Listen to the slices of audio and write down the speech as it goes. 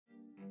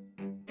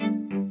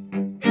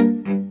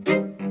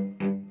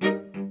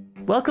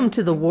Welcome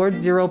to the Ward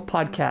Zero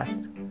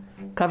podcast,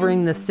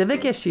 covering the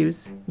civic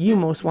issues you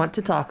most want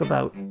to talk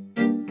about.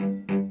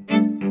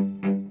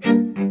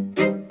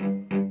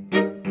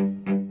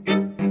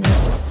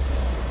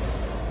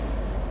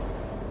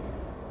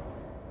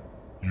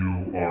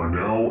 You are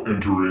now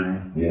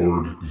entering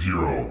Ward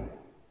Zero.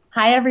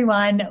 Hi,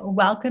 everyone.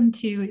 Welcome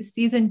to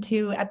Season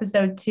 2,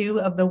 Episode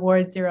 2 of the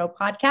Ward Zero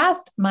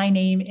podcast. My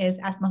name is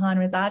Asmahan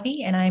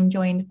Razavi, and I'm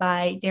joined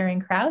by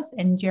Darren Krause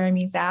and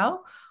Jeremy Zhao.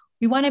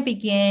 We want to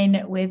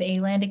begin with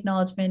a land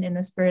acknowledgement in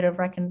the spirit of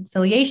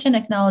reconciliation,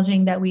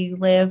 acknowledging that we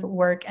live,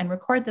 work, and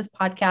record this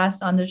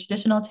podcast on the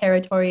traditional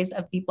territories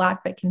of the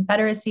Blackfoot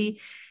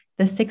Confederacy,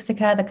 the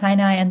Siksika, the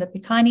Kainai, and the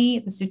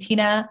Piikani, the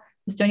Tsuut'ina,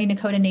 the Stoney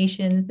Nakoda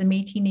Nations, the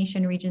Métis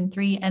Nation Region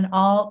 3, and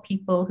all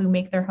people who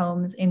make their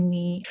homes in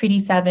the Treaty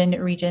 7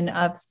 region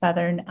of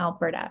Southern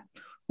Alberta.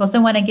 We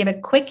also want to give a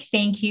quick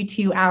thank you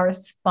to our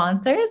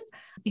sponsors.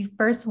 The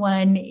first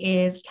one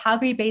is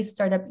Calgary-based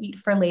startup Eat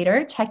for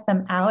Later. Check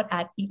them out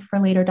at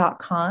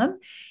eatforlater.com.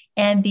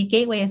 And the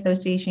Gateway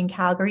Association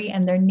Calgary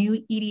and their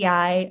new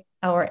EDI,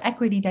 or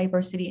Equity,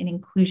 Diversity, and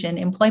Inclusion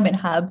Employment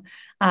Hub.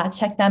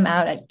 Check them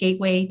out at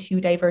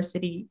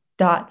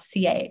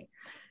gateway2diversity.ca.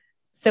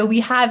 So we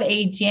have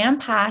a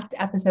jam-packed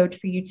episode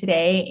for you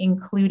today,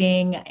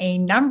 including a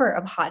number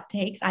of hot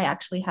takes. I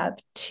actually have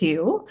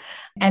two.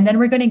 And then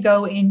we're going to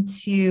go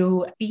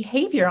into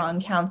behavior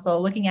on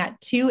council, looking at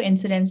two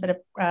incidents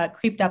that have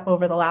creeped up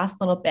over the last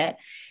little bit.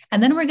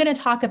 And then we're going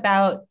to talk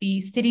about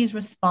the city's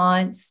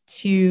response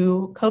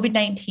to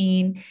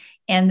COVID-19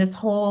 and this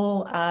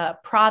whole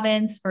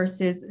province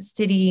versus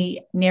city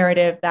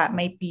narrative that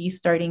might be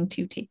starting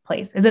to take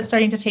place. Is it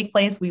starting to take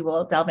place? We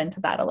will delve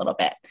into that a little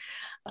bit.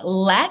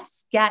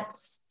 Let's get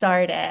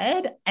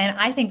started. And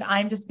I think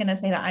I'm just going to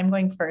say that I'm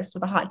going first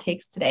with the hot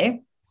takes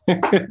today.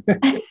 And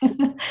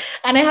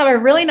I have a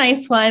really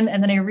nice one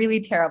and then a really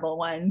terrible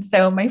one.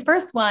 So my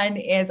first one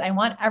is I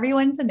want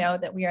everyone to know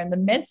that we are in the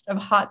midst of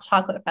Hot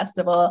Chocolate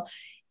Festival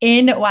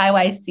in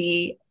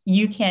YYC.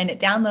 You can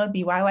download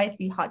the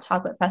YYC Hot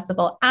Chocolate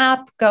Festival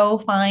app, go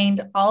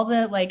find all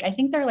the, I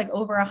think there are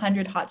over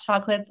 100 hot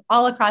chocolates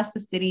all across the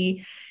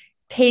city.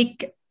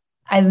 Take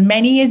as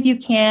many as you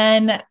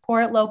can,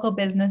 support local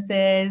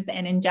businesses,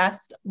 and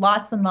ingest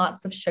lots and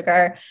lots of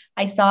sugar.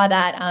 I saw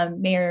that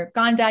Mayor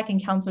Gondek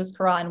and Councillors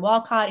Carra and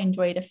Walcott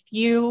enjoyed a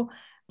few.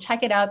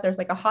 Check it out. There's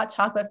a hot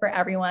chocolate for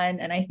everyone.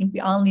 And I think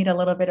we all need a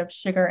little bit of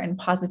sugar and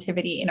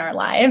positivity in our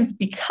lives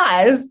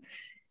because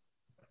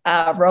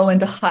roll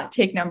into hot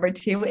take number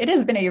 2. It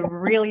has been a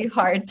really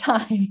hard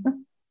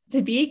time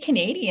to be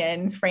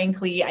Canadian,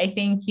 frankly. I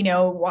think,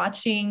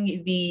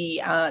 watching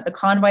the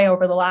convoy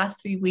over the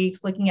last 3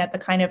 weeks, looking at the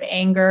kind of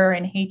anger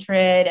and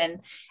hatred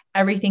and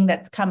everything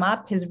that's come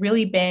up has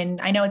really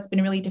been, I know it's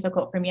been really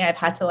difficult for me. I've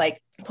had to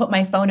put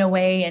my phone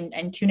away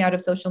and tune out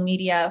of social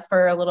media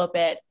for a little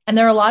bit. And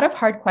there are a lot of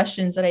hard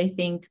questions that I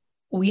think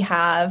we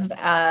have,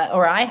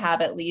 or I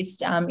have at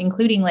least,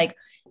 including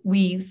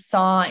we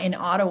saw in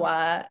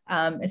Ottawa,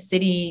 a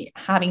city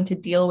having to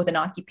deal with an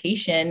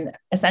occupation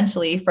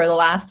essentially for the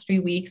last 3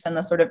 weeks and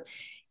the sort of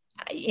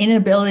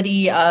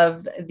inability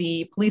of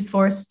the police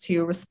force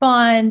to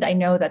respond. I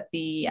know that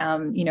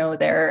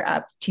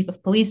their chief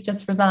of police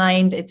just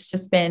resigned. It's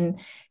just been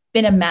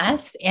a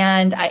mess.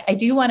 And I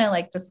do want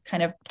to just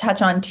kind of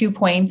touch on 2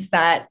 points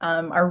that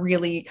are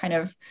really kind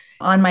of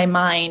on my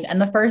mind. And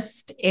the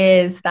first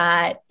is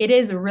that it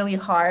is really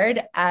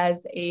hard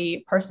as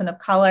a person of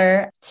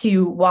color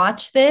to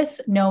watch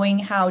this, knowing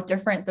how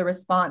different the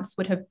response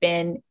would have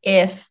been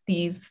if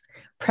these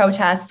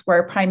protests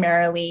were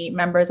primarily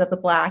members of the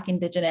Black,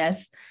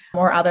 Indigenous,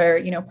 or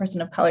other,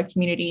 person of color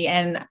community.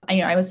 And,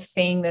 I was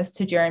saying this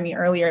to Jeremy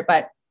earlier,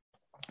 but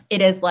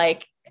it is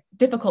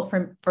difficult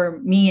for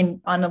me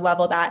and on the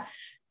level that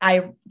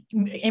I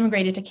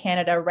immigrated to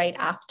Canada right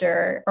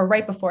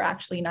before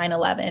actually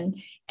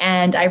 9/11.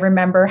 And I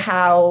remember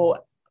how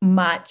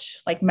much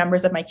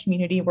members of my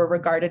community were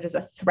regarded as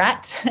a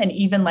threat. And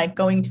even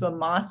going to a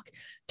mosque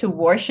to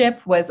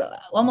worship was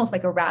almost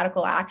like a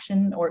radical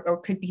action or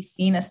could be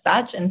seen as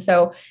such. And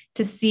so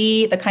to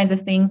see the kinds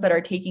of things that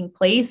are taking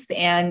place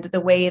and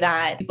the way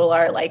that people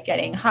are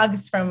getting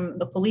hugs from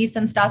the police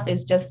and stuff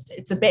is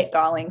it's a bit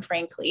galling,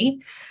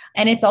 frankly.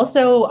 And it's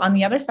also on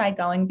the other side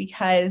galling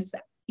because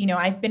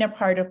I've been a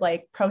part of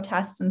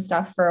protests and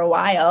stuff for a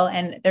while,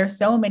 and there's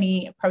so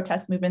many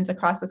protest movements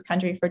across this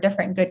country for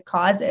different good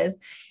causes.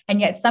 And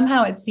yet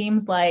somehow it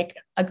seems like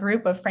a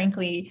group of,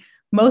 frankly,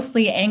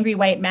 mostly angry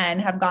white men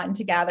have gotten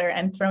together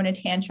and thrown a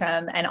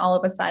tantrum. And all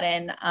of a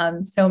sudden,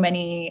 so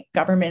many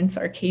governments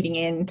are caving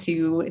in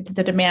to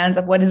the demands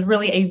of what is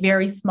really a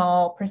very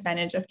small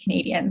percentage of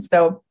Canadians.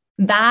 So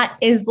that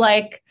is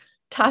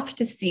tough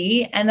to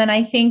see. And then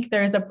I think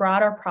there's a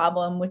broader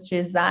problem, which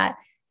is that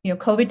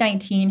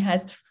COVID-19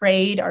 has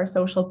frayed our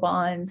social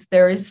bonds.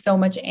 There is so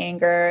much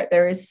anger.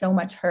 There is so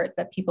much hurt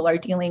that people are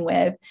dealing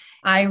with.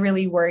 I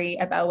really worry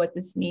about what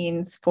this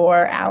means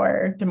for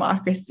our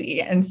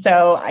democracy. And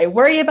so I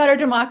worry about our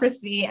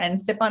democracy and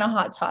sip on a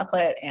hot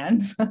chocolate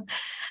and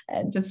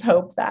just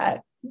hope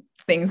that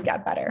things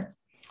get better.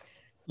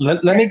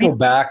 Let me go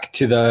back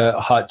to the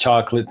hot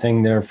chocolate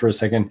thing there for a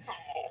second.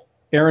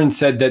 Aaron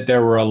said that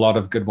there were a lot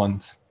of good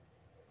ones.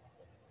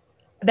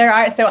 There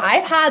are. So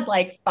I've had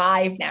like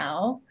 5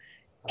 now,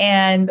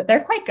 and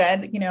they're quite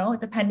good,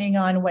 depending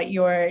on what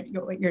your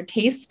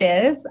taste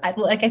is.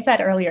 Like I said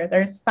earlier,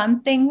 there's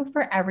something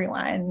for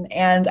everyone.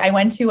 And I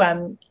went to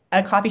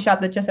a coffee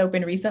shop that just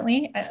opened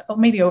recently,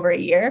 maybe over a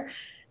year.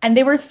 And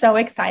they were so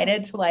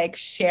excited to like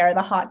share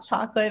the hot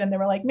chocolate. And they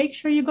were like, make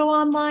sure you go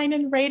online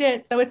and rate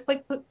it. So it's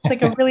like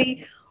a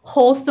really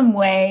wholesome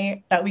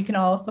way that we can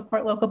all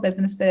support local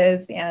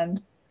businesses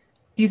and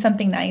do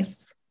something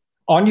nice.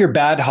 On your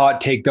bad hot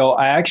take, though,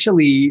 I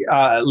actually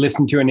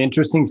listened to an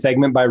interesting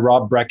segment by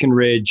Rob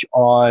Breckenridge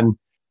on,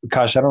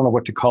 gosh, I don't know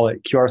what to call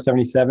it,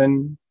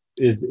 QR77.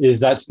 Is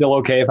that still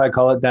okay if I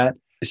call it that?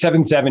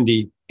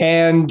 770.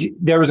 And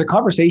there was a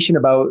conversation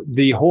about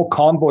the whole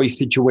convoy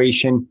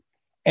situation.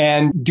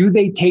 And do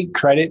they take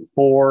credit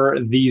for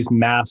these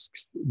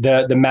masks,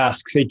 the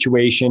mask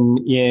situation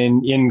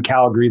in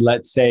Calgary,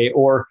 let's say,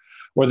 or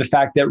the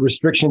fact that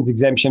restrictions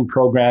exemption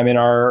program in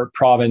our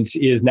province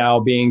is now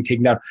being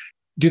taken down?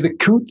 Do the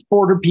Coots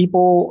border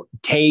people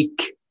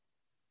take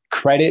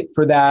credit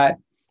for that?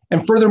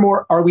 And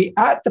furthermore, are we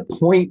at the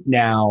point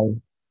now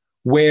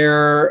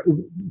where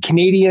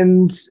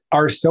Canadians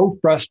are so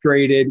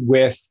frustrated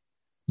with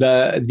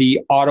the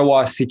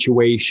Ottawa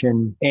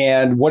situation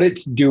and what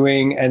it's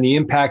doing and the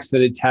impacts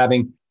that it's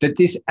having, that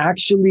this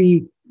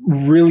actually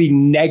really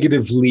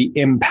negatively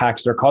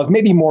impacts their cause,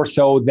 maybe more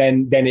so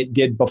than it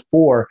did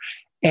before?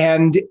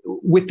 And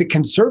with the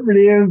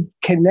Conservative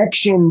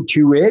connection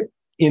to it,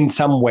 in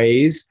some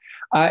ways,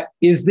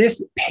 is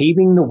this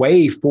paving the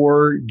way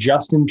for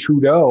Justin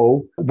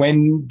Trudeau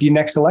when the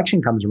next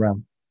election comes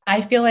around?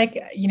 I feel like,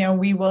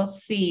 we will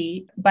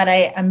see, but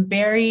I am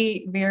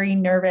very, very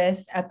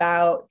nervous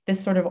about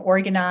this sort of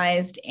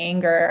organized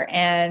anger.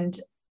 And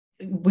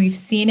we've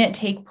seen it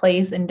take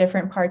place in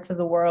different parts of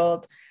the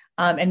world,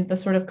 and the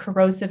sort of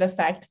corrosive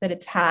effect that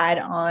it's had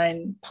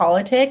on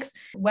politics,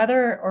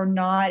 whether or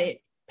not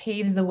it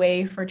paves the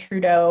way for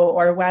Trudeau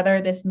or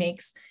whether this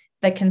makes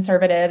the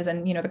Conservatives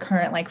and, the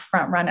current like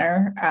front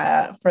runner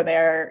for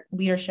their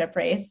leadership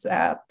race,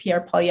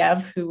 Pierre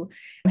Poilievre, who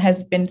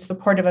has been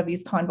supportive of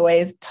these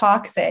convoys,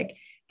 toxic.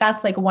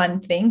 That's like one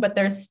thing, but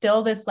there's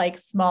still this like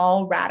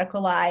small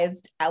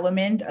radicalized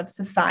element of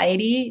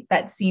society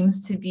that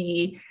seems to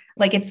be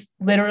like it's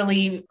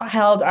literally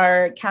held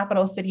our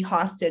capital city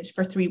hostage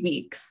for 3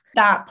 weeks.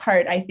 That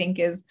part, I think,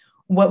 is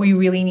what we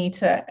really need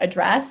to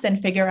address and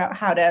figure out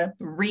how to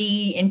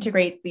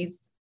reintegrate these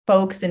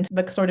folks into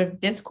the sort of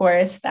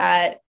discourse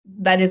that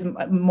is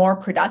more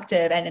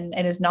productive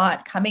and is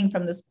not coming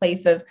from this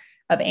place of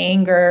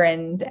anger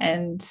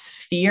and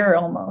fear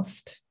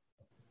almost.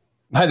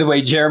 By the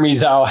way, Jeremy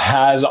Zhao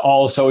has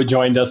also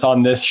joined us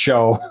on this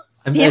show.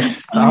 I'm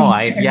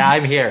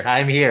here.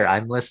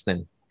 I'm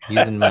listening.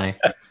 He's in my.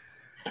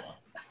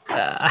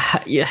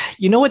 Yeah,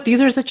 you know what?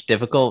 These are such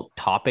difficult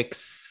topics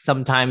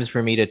sometimes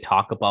for me to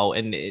talk about,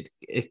 and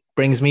it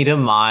brings me to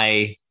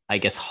my, I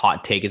guess,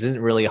 hot take. It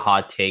isn't really a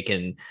hot take,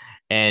 and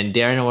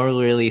Darren, I want to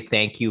really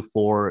thank you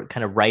for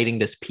kind of writing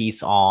this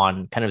piece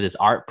on kind of this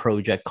art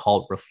project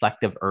called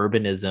Reflective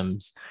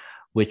Urbanisms,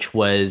 which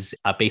was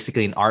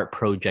basically an art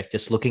project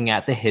just looking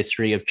at the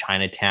history of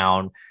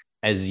Chinatown.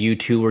 As you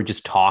two were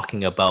just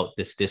talking about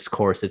this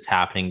discourse that's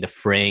happening, the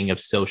fraying of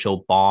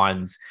social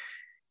bonds,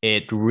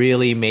 it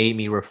really made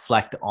me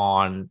reflect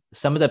on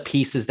some of the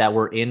pieces that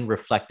were in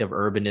Reflective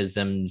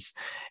Urbanisms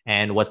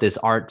and what this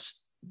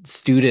arts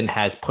student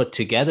has put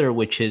together,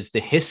 which is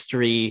the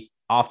history,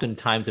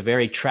 oftentimes a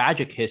very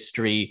tragic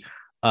history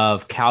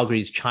of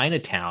Calgary's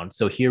Chinatown.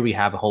 So here we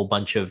have a whole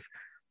bunch of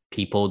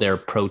people, they're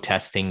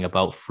protesting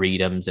about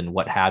freedoms and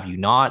what have you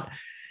not.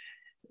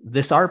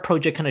 This art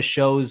project kind of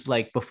shows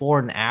like before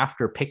and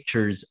after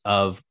pictures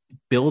of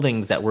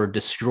buildings that were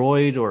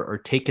destroyed or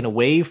taken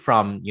away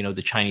from,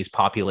 the Chinese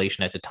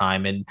population at the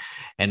time.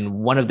 And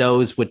one of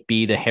those would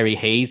be the Harry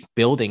Hayes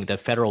building, the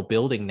federal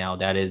building now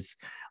that is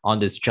on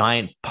this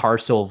giant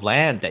parcel of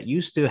land that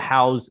used to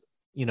house,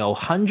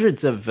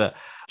 hundreds of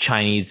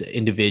Chinese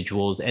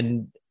individuals,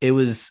 and it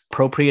was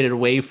appropriated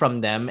away from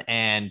them.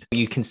 And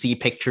you can see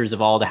pictures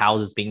of all the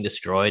houses being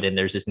destroyed. And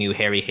there's this new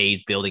Harry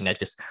Hayes building that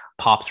just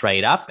pops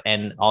right up,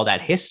 and all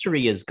that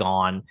history is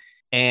gone.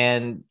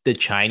 And the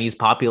Chinese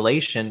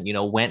population,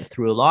 went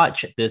through a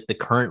lot. The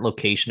current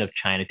location of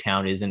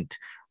Chinatown isn't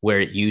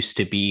where it used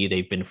to be.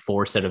 They've been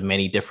forced out of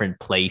many different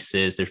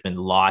places. There's been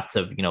lots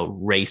of,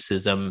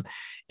 racism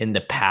in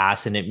the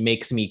past. And it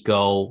makes me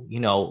go,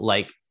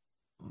 like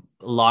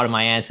a lot of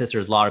my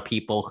ancestors, a lot of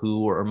people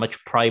who are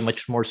probably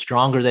much more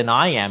stronger than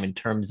I am in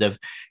terms of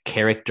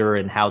character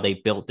and how they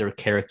built their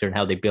character and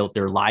how they built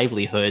their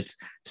livelihoods,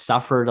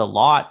 suffered a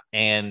lot.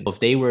 And if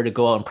they were to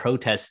go out and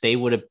protest, they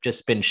would have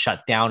just been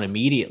shut down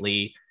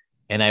immediately.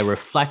 And I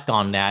reflect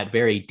on that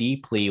very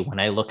deeply when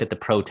I look at the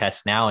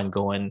protests now and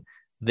going,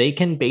 they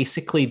can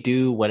basically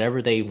do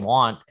whatever they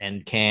want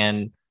and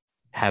can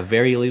have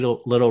very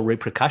little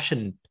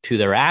repercussion to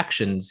their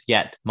actions.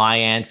 Yet my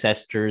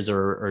ancestors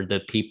or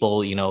the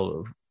people,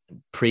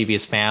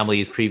 previous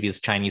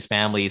Chinese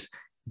families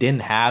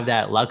didn't have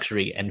that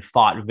luxury and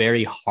fought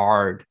very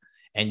hard.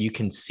 And you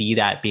can see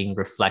that being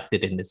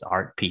reflected in this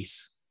art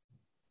piece.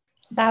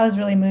 That was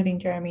really moving,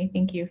 Jeremy.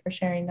 Thank you for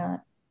sharing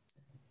that.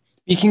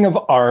 Speaking of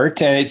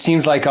art, and it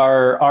seems like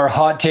our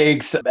hot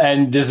takes,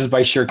 and this is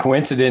by sheer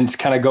coincidence,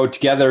 kind of go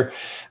together.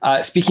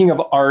 Speaking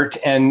of art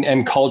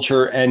and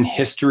culture and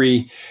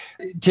history,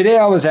 today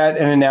I was at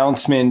an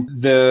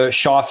announcement. The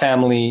Shaw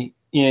family,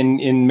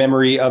 in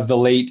memory of the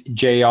late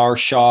J.R.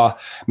 Shaw,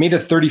 made a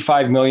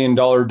 $35 million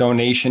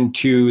donation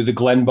to the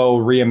Glenbow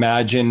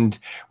Reimagined,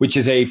 which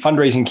is a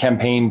fundraising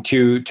campaign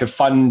to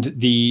fund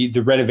the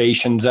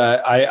renovations.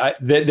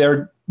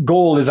 Their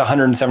goal is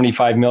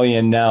 175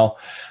 million now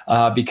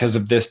because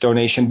of this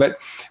donation. But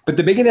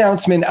the big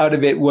announcement out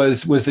of it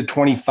was the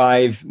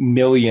 25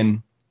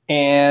 million.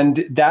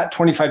 And that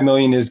 25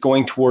 million is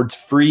going towards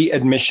free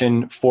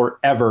admission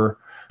forever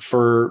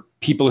for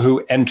people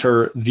who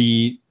enter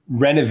the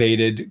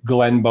renovated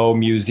Glenbow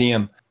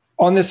Museum.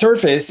 On the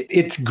surface,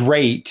 it's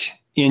great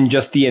in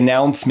just the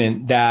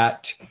announcement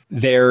that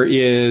there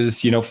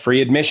is,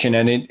 free admission,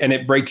 and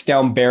it breaks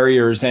down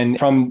barriers. And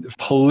from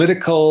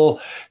political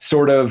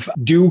sort of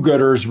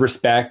do-gooders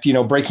respect,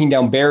 breaking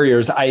down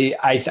barriers,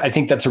 I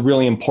think that's a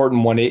really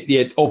important one.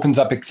 It opens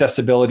up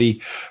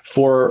accessibility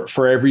for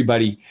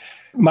everybody.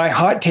 My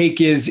hot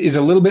take is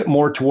a little bit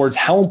more towards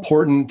how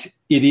important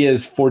it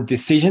is for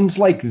decisions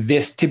like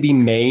this to be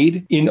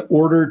made in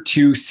order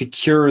to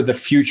secure the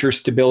future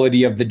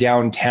stability of the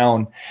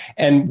downtown.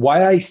 And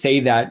why I say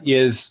that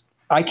is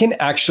I can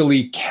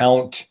actually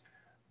count,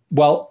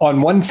 well,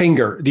 on one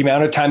finger, the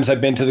amount of times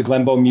I've been to the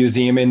Glenbow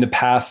Museum in the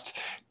past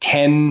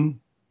 10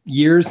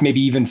 years,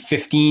 maybe even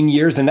 15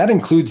 years. And that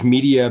includes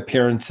media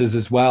appearances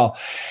as well.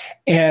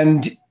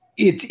 And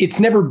it's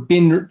never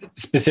been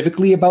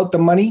specifically about the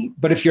money,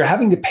 but if you're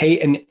having to pay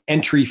an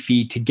entry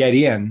fee to get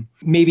in,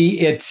 maybe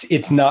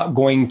it's not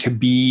going to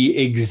be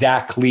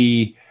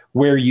exactly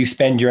where you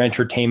spend your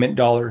entertainment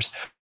dollars.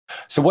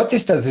 So what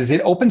this does is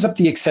it opens up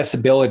the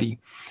accessibility,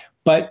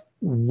 but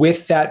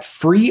with that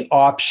free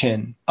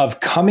option of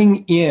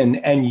coming in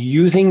and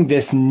using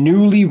this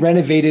newly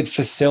renovated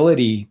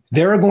facility,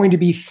 there are going to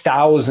be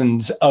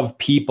thousands of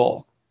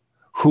people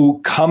who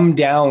come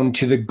down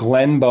to the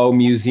Glenbow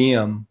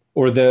Museum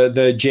or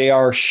the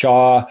J.R.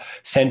 Shaw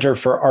Center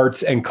for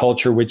Arts and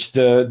Culture, which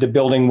the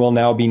building will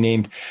now be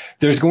named.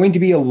 There's going to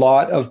be a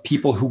lot of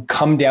people who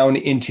come down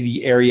into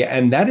the area,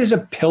 and that is a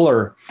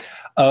pillar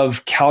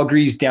of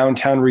Calgary's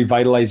downtown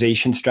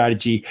revitalization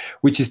strategy,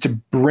 which is to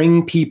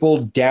bring people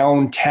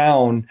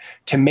downtown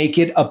to make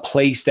it a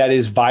place that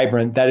is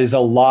vibrant, that is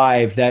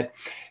alive, that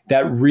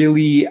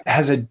really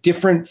has a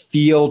different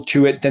feel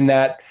to it than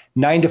that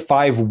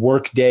 9-to-5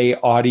 workday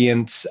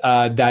audience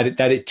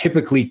that it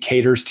typically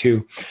caters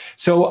to.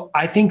 So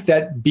I think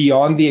that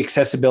beyond the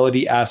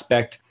accessibility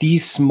aspect,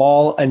 these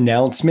small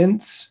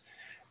announcements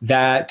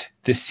that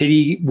the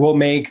city will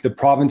make, the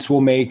province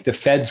will make, the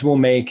feds will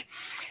make,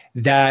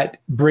 that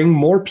bring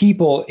more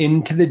people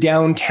into the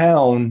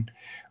downtown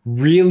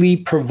really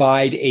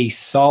provide a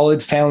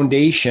solid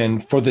foundation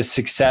for the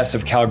success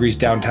of Calgary's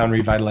downtown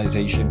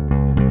revitalization.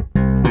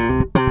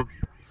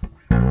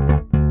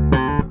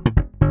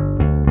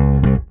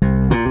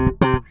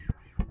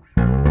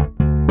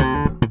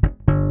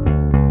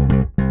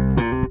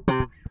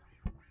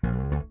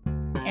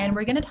 And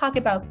we're going to talk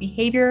about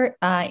behavior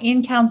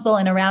in council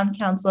and around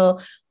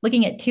council,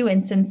 looking at two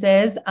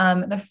instances.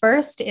 The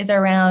first is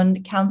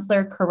around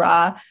Councillor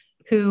Kara,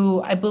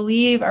 who I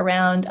believe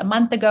around a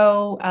month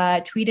ago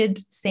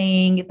tweeted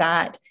saying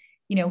that,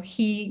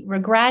 he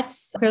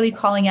regrets clearly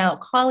calling out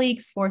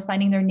colleagues for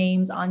signing their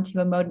names onto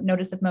a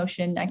notice of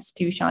motion next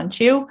to Sean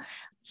Chu.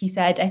 He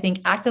said, I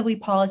think actively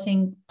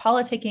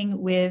politicking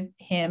with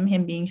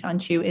him being Sean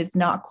Chu, is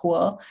not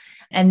cool.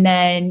 And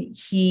then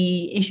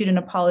he issued an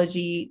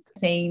apology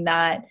saying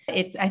that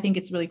I think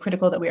it's really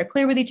critical that we are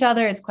clear with each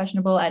other. It's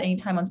questionable at any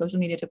time on social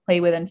media to play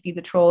with and feed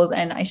the trolls.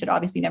 And I should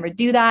obviously never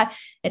do that.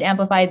 It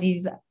amplified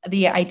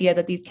the idea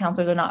that these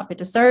counselors are not fit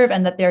to serve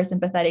and that they're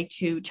sympathetic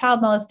to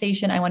child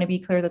molestation. I want to be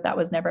clear that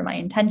was never my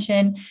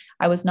intention.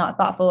 I was not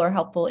thoughtful or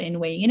helpful in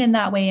weighing in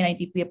that way. And I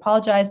deeply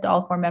apologize to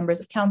all 4 members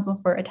of council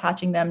for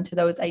attaching them to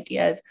those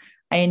ideas.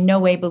 I in no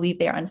way believe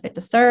they are unfit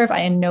to serve. I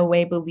in no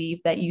way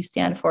believe that you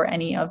stand for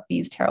any of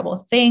these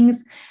terrible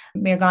things.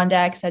 Mayor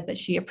Gondak said that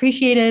she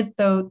appreciated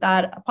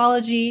that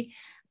apology.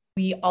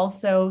 We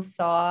also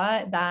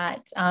saw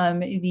that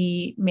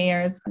the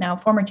mayor's now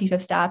former chief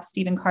of staff,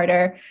 Stephen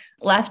Carter,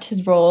 left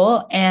his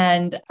role,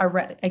 and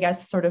I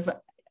guess sort of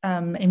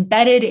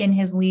embedded in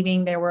his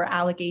leaving, there were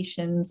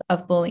allegations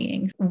of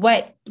bullying.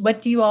 What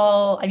do you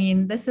all,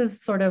 this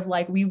is sort of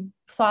like, we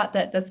thought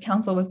that this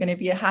council was going to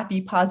be a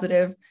happy,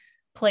 positive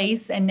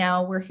place, and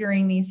now we're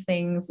hearing these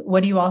things.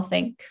 What do you all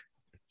think?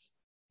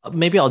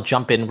 Maybe I'll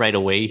jump in right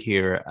away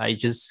here.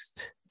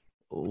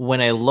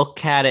 When I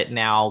look at it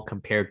now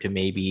compared to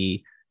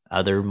maybe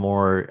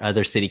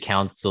other city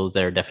councils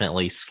that are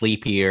definitely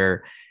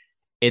sleepier,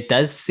 it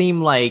does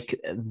seem like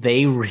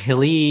they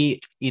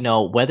really,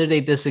 whether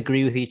they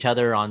disagree with each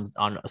other on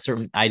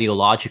certain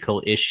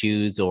ideological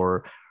issues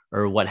or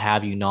what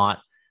have you not,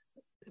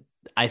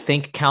 I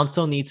think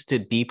council needs to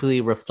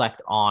deeply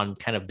reflect on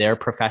kind of their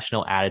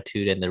professional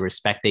attitude and the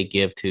respect they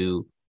give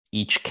to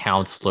each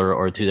counselor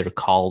or to their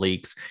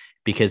colleagues,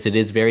 because it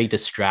is very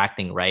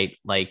distracting, right?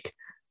 Like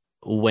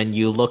when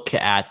you look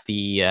at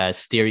the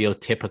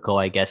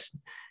stereotypical, I guess,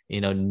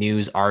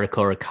 news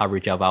article or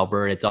coverage of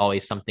Alberta, it's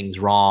always something's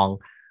wrong.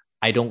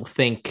 I don't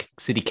think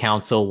city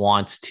council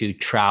wants to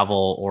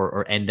travel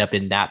or end up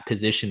in that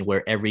position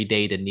where every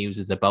day the news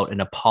is about an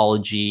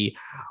apology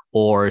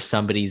or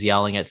somebody's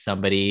yelling at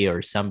somebody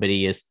or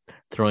somebody is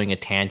throwing a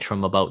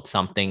tantrum about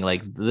something.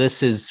 Like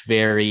this is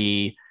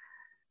very,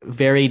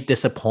 very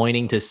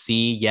disappointing to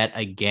see yet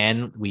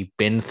again. We've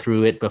been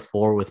through it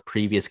before with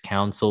previous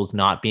councils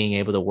not being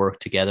able to work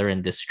together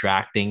and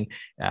distracting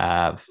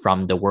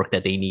from the work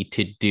that they need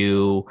to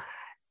do.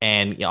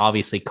 And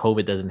obviously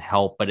COVID doesn't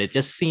help, but it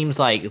just seems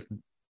like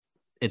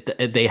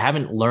they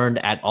haven't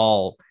learned at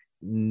all.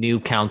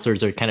 New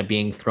counselors are kind of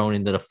being thrown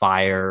into the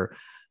fire,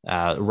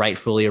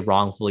 rightfully or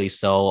wrongfully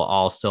so,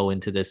 also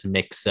into this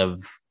mix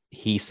of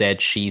he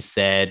said, she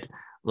said.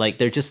 Like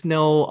there's just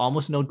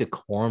almost no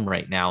decorum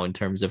right now in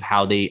terms of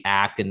how they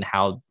act and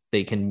how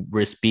they can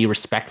be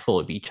respectful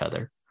of each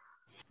other.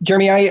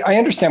 Jeremy, I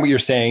understand what you're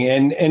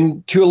saying.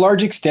 And to a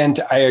large extent,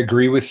 I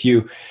agree with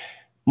you.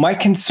 My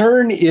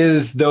concern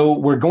is, though,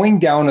 we're going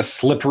down a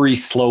slippery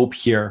slope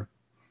here.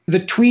 The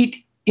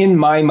tweet in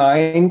my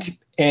mind,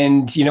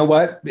 and you know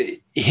what,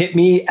 hit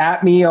me,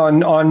 at me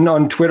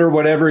on Twitter,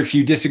 whatever, if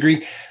you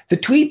disagree. The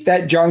tweet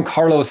that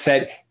Giancarlo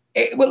said,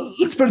 well,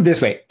 let's put it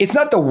this way. It's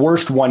not the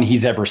worst one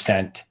he's ever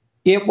sent.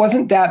 It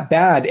wasn't that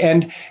bad.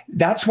 And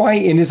that's why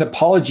in his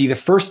apology, the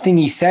first thing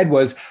he said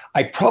was,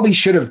 I probably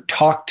should have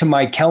talked to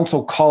my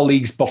council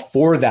colleagues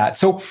before that.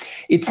 So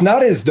it's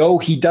not as though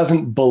he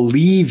doesn't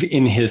believe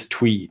in his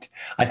tweet.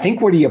 I think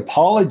what he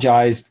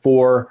apologized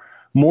for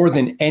more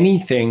than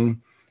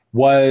anything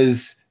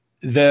was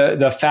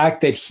the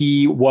fact that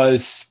he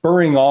was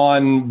spurring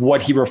on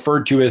what he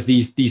referred to as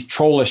these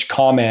trollish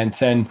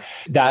comments and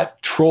that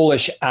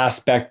trollish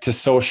aspect to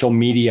social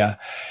media.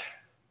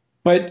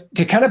 But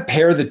to kind of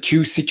pair the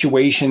two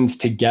situations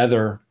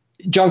together,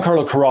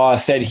 Giancarlo Carra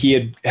said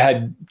he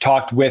had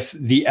talked with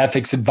the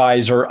ethics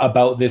advisor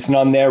about this, and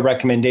on their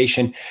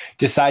recommendation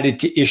decided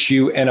to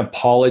issue an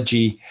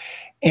apology.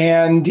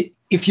 And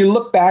if you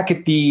look back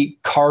at the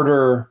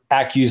Carter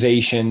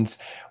accusations,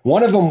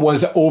 one of them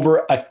was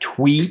over a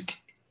tweet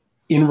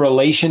in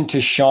relation to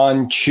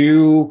Sean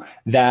Chu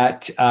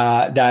that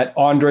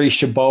Andre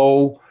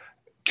Chabot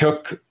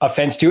took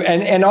offense to.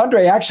 And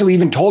Andre actually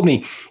even told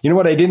me, you know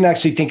what, I didn't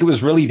actually think it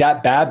was really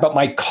that bad, but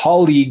my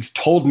colleagues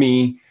told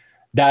me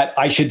that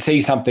I should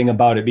say something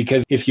about it,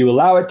 because if you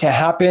allow it to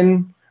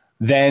happen,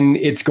 then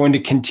it's going to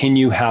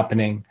continue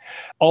happening.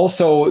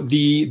 Also,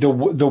 the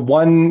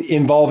one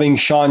involving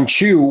Sean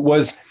Chu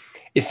was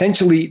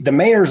essentially the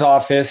mayor's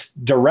office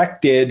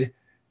directed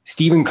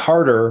Stephen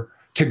Carter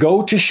to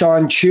go to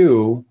Sean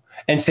Chu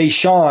and say,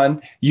 Sean,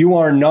 you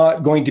are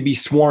not going to be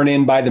sworn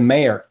in by the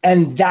mayor.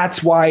 And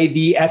that's why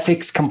the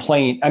ethics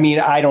complaint, I mean,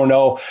 I don't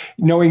know,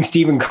 knowing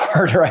Stephen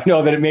Carter, I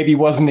know that it maybe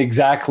wasn't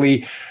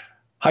exactly,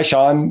 hi,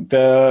 Sean,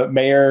 the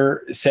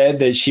mayor said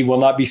that she will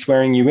not be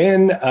swearing you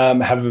in.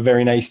 Have a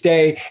very nice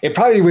day. It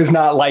probably was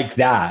not like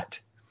that.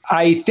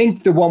 I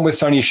think the one with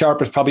Sonia Sharp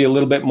was probably a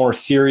little bit more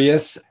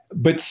serious,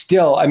 but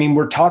still, I mean,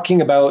 we're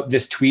talking about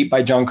this tweet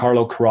by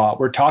Giancarlo Carra.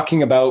 We're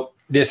talking about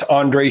this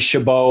Andre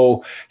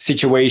Chabot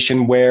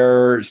situation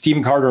where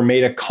Stephen Carter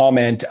made a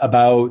comment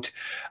about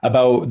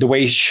the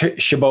way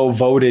Chabot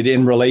voted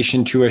in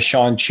relation to a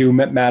Sean Chu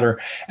matter.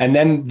 And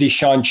then the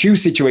Sean Chu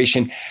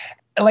situation,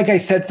 like I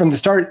said from the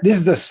start, this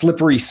is a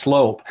slippery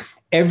slope.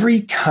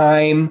 Every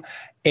time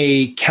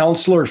a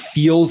counselor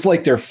feels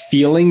like their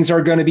feelings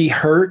are going to be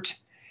hurt,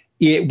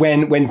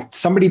 when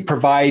somebody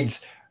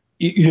provides,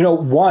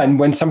 one,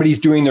 when somebody's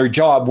doing their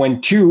job,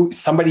 when two,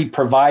 somebody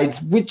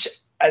provides, which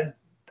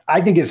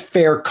I think is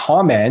fair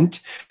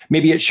comment.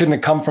 Maybe it shouldn't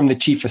have come from the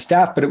chief of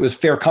staff, but it was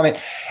fair comment.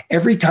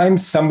 Every time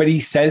somebody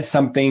says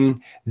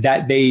something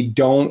that they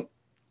don't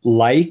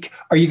like,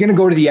 are you going to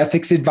go to the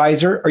ethics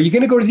advisor? Are you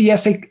going to go to the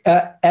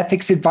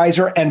ethics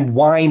advisor and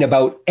whine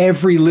about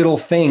every little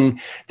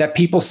thing that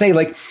people say?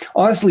 Like,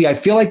 honestly, I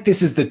feel like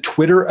this is the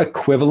Twitter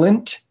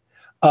equivalent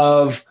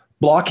of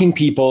blocking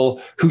people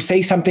who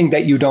say something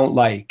that you don't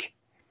like.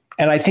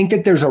 And I think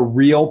that there's a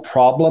real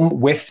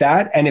problem with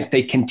that. And if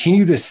they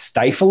continue to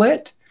stifle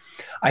it,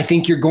 I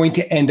think you're going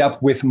to end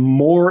up with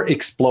more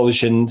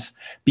explosions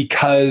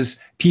because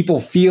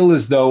people feel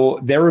as though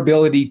their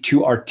ability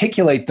to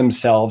articulate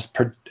themselves,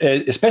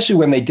 especially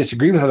when they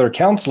disagree with other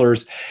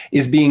counselors,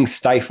 is being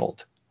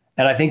stifled.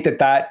 And I think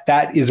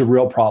that is a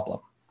real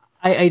problem.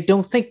 I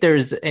don't think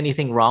there's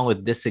anything wrong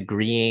with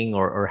disagreeing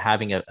or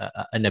having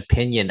an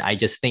opinion. I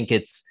just think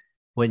it's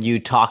when you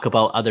talk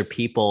about other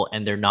people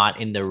and they're not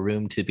in the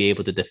room to be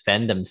able to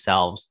defend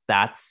themselves,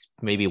 that's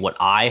maybe what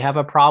I have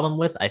a problem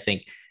with. I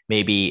think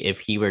maybe if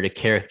he were to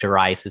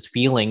characterize his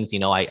feelings,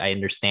 I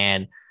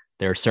understand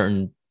there are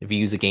certain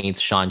views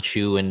against Sean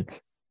Chu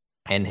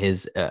and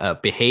his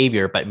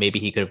behavior, but maybe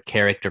he could have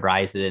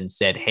characterized it and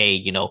said,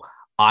 hey,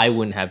 I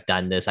wouldn't have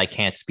done this. I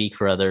can't speak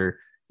for other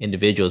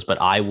individuals,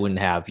 but I wouldn't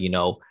have,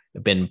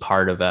 been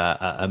part of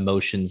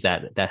emotions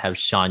that have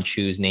Sean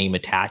Chu's name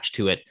attached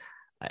to it.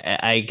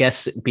 I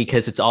guess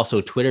because it's also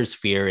Twitter's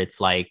fear.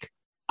 It's like,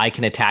 I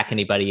can attack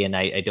anybody, and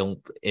I don't,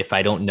 if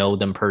I don't know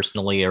them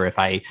personally, or if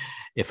I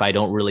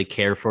don't really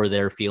care for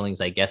their feelings,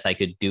 I guess I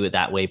could do it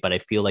that way. But I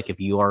feel like if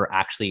you are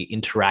actually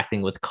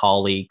interacting with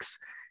colleagues,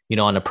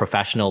 on a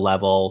professional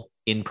level,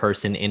 in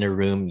person, in a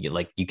room,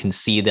 you can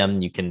see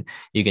them, you can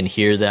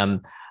hear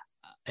them.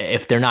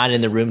 If they're not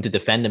in the room to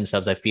defend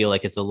themselves, I feel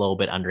like it's a little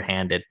bit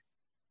underhanded.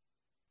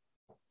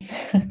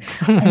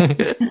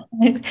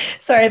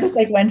 Sorry, this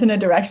went in a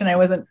direction I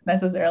wasn't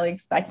necessarily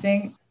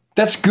expecting.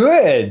 That's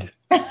good.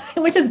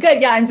 Which is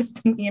good. Yeah, I'm just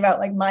thinking about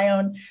my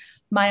own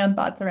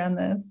thoughts around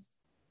this.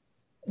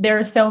 There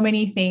are so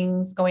many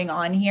things going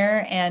on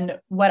here, and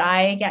what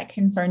I get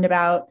concerned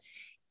about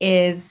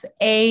is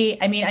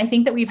I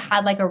think that we've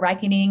had a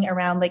reckoning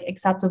around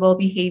acceptable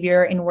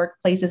behavior in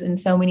workplaces, in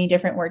so many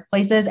different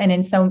workplaces, and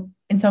in so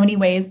many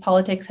ways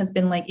politics has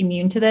been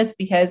immune to this,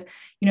 because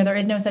there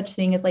is no such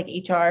thing as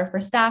HR for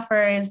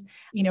staffers.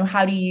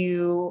 How do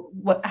you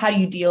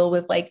deal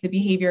with the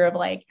behavior of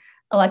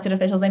elected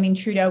officials? I mean,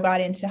 Trudeau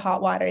got into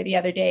hot water the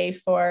other day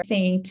for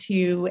saying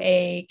to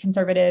a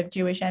conservative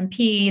Jewish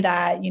MP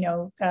that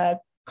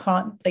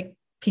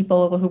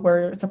people who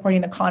were supporting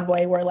the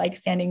convoy were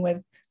standing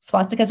with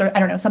swastikas, or I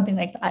don't know, something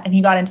like that. And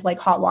he got into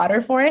hot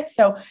water for it.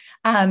 So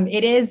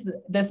it is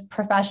this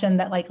profession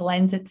that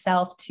lends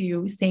itself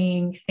to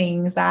saying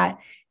things that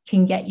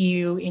can get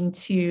you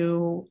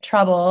into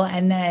trouble.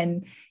 And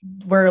then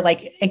we're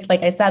like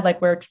I said,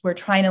 we're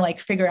trying to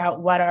figure out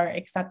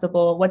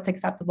what's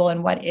acceptable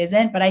and what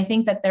isn't. But I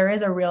think that there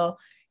is a real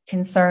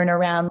concern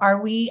around,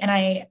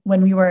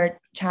 when we were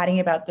chatting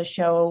about the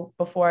show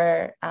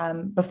before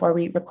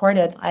we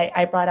recorded,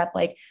 I brought up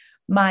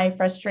my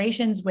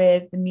frustrations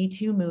with the Me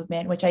Too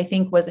movement, which I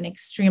think was an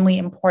extremely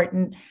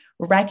important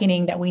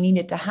reckoning that we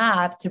needed to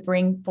have to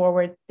bring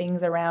forward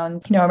things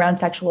around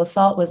sexual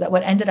assault, was that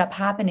what ended up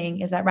happening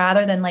is that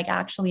rather than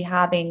actually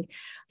having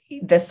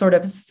this sort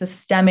of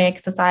systemic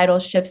societal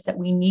shifts that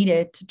we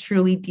needed to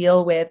truly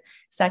deal with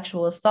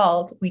sexual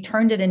assault, we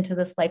turned it into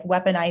this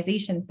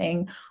weaponization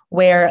thing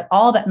where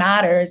all that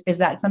matters is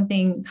that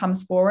something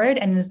comes forward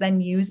and is then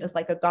used as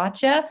a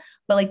gotcha.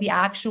 But the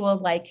actual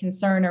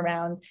concern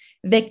around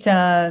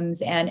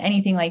victims and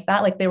anything like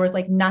that, there was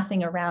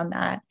nothing around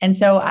that. And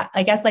so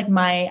I guess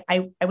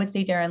I would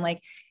say, Darren,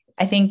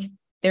 I think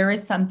there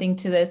is something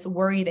to this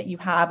worry that you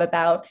have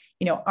about,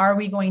 are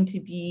we going to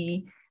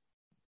be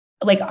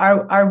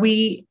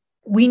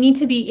we need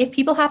to be, if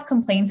people have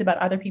complaints about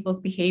other people's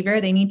behavior,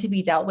 they need to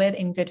be dealt with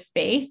in good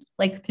faith,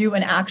 through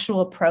an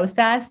actual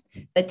process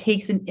that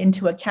takes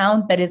into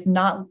account, that is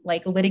not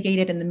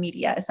litigated in the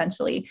media,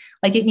 essentially.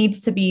 It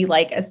needs to be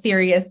a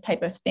serious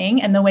type of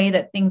thing. And the way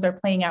that things are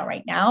playing out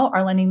right now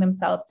are lending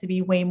themselves to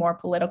be way more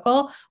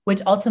political,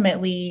 which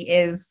ultimately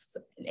is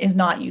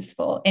not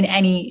useful in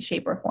any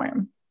shape or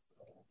form.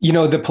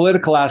 The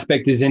political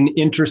aspect is an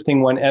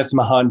interesting one,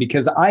 Esmahan,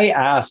 because I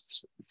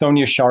asked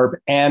Sonia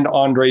Sharp and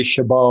Andre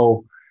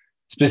Chabot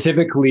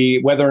specifically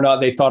whether or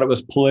not they thought it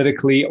was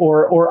politically,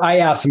 or I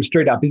asked them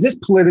straight up, is this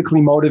politically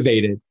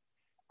motivated?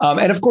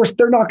 And of course,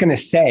 they're not going to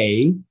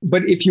say,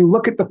 but if you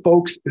look at the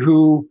folks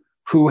who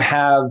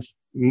have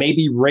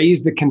maybe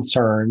raised the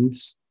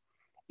concerns,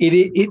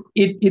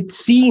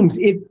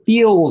 it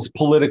feels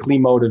politically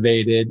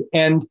motivated.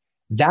 And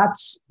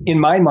that's, in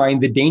my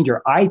mind, the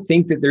danger. I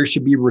think that there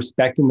should be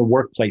respect in the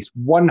workplace,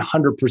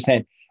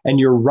 100%. And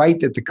you're right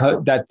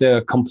that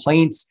the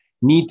complaints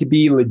need to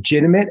be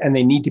legitimate and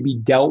they need to be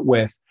dealt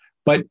with.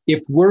 But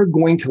if we're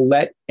going to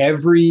let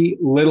every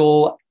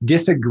little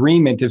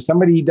disagreement, if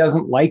somebody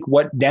doesn't like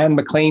what Dan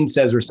McLean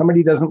says, or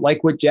somebody doesn't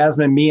like what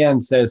Jasmine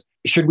Mian says,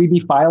 should we be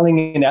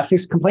filing an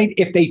ethics complaint?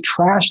 If they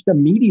trash the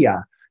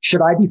media,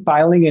 should I be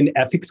filing an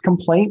ethics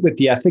complaint with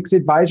the ethics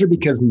advisor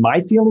because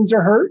my feelings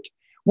are hurt?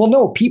 Well,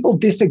 no, people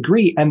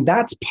disagree, and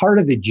that's part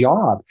of the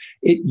job.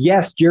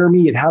 Yes,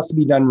 Jeremy, it has to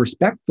be done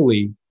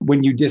respectfully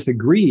when you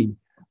disagree,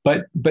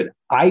 but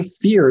I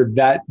fear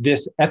that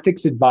this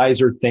ethics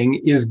advisor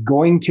thing is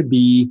going to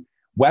be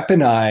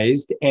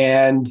weaponized,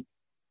 and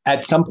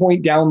at some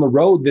point down the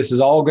road, this is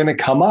all going to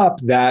come up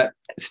that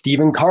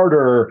Stephen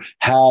Carter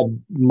had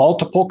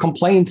multiple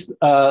complaints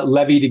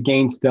levied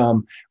against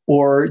him,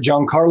 or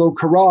Giancarlo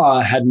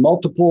Carra had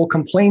multiple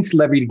complaints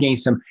levied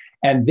against him.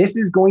 And this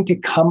is going to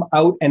come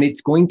out and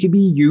it's going to be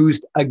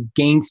used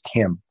against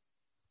him.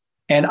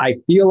 And I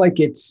feel like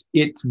it's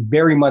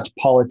very much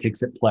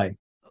politics at play.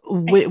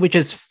 Which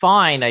is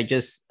fine. I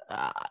just,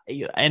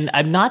 and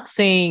I'm not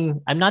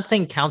saying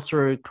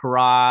Councillor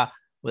Carra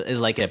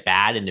is a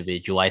bad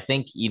individual. I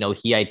think,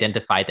 he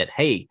identified that,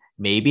 hey,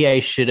 maybe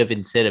I should have,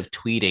 instead of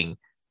tweeting,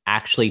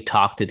 actually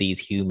talked to these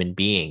human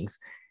beings.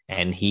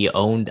 And he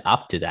owned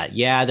up to that.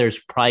 Yeah, there's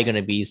probably going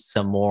to be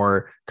some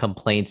more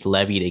complaints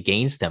levied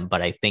against him,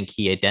 but I think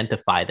he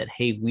identified that,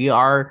 hey, we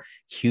are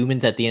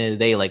humans at the end of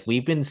the day. Like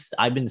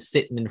I've been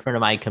sitting in front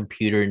of my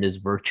computer in this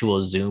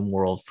virtual Zoom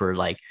world for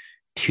like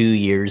 2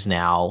 years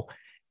now.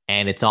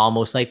 And it's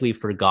almost like we've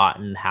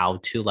forgotten how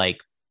to like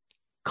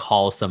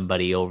call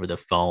somebody over the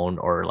phone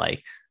or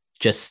like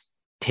just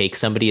take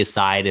somebody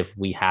aside if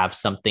we have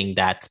something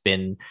that's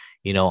been,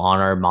 on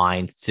our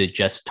minds, to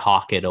just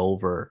talk it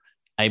over.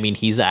 I mean,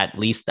 he's at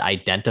least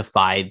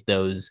identified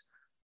those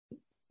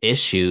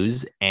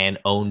issues and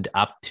owned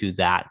up to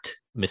that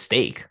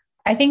mistake.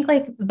 I think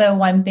like the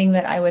one thing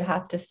that I would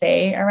have to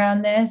say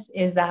around this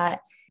is that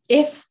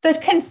if the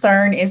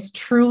concern is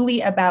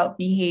truly about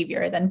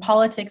behavior, then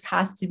politics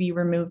has to be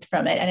removed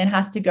from it. And it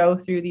has to go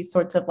through these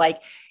sorts of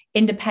like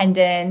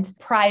independent,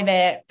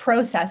 private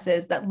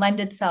processes that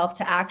lend itself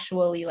to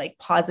actually like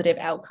positive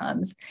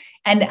outcomes.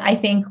 And I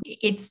think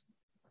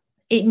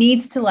it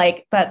needs to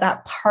like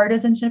that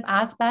partisanship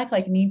aspect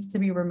like needs to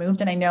be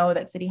removed. And I know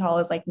that City Hall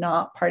is like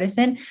not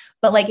partisan,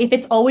 but like if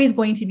it's always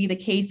going to be the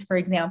case, for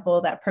example,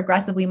 that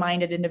progressively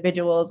minded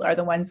individuals are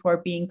the ones who are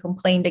being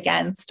complained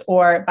against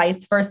or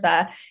vice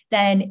versa,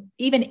 then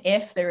even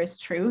if there is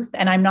truth,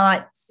 and I'm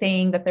not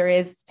saying that there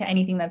is to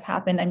anything that's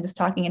happened, I'm just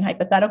talking in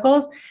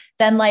hypotheticals,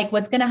 then like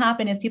what's going to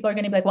happen is people are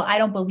going to be like, well, I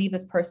don't believe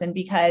this person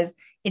because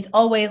it's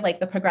always like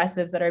the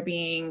progressives that are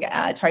being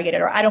targeted,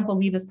 or I don't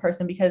believe this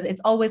person because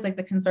it's always like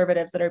the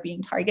conservatives that are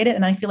being targeted.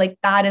 And I feel like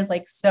that is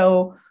like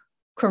so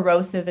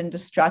corrosive and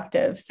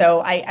destructive.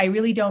 So I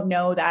really don't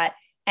know that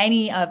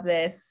any of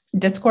this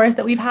discourse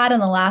that we've had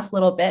in the last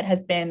little bit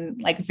has been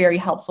like very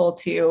helpful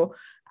to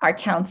our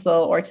council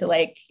or to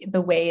like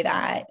the way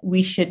that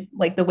we should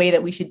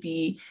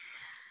be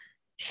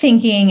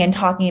thinking and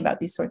talking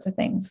about these sorts of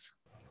things.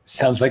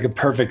 Sounds like a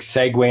perfect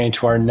segue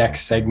into our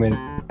next segment.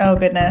 Oh,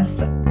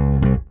 goodness.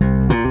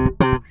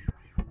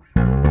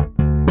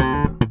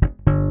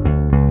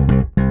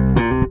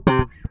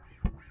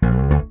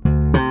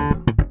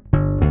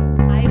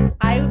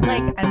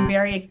 I'm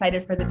very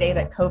excited for the day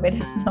that COVID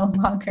is no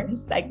longer a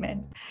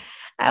segment.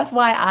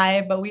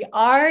 FYI, but we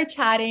are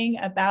chatting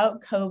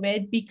about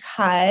COVID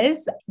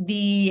because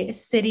the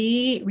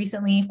city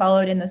recently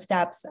followed in the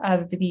steps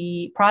of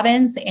the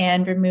province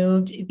and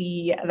removed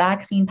the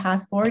vaccine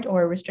passport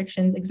or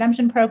restrictions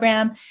exemption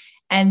program.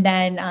 And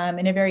then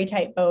in a very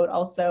tight boat,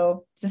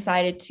 also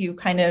decided to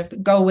kind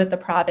of go with the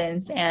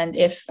province and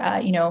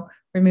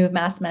remove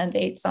mask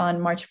mandates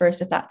on March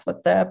 1st, if that's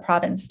what the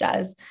province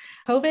does.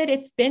 COVID,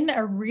 it's been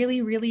a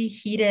really, really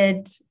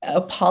heated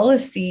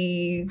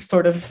policy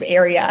sort of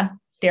area,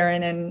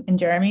 Darren and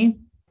Jeremy.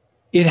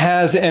 It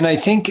has. And I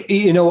think,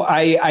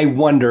 I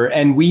wonder,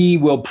 and we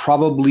will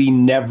probably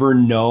never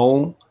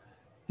know.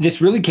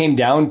 This really came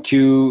down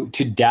to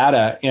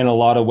data in a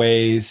lot of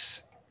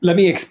ways. Let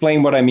me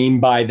explain what I mean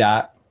by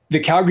that. The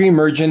Calgary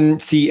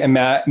Emergency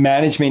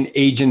Management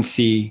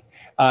Agency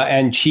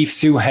and Chief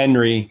Sue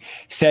Henry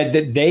said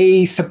that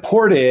they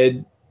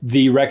supported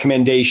the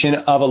recommendation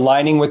of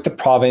aligning with the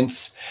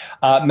province.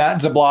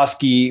 Matt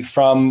Zablosky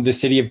from the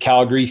city of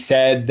Calgary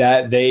said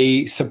that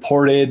they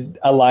supported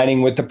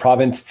aligning with the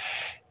province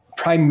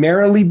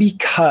primarily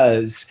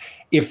because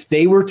if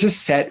they were to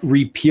set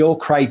repeal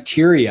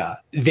criteria,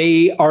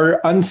 they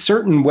are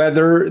uncertain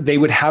whether they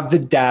would have the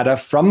data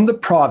from the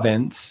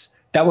province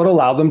that would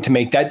allow them to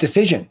make that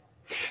decision.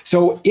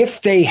 So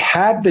if they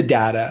had the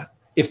data,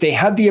 if they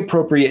had the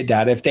appropriate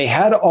data, if they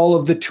had all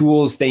of the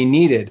tools they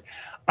needed,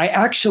 I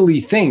actually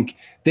think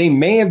they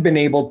may have been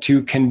able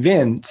to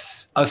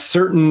convince a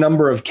certain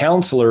number of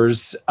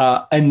councillors,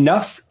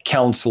 enough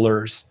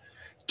councillors,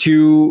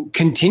 to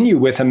continue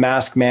with a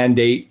mask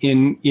mandate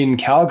in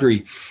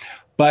Calgary.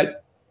 But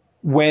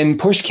when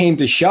push came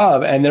to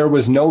shove and there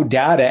was no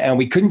data and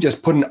we couldn't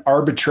just put an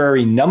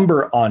arbitrary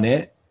number on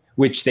it,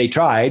 which they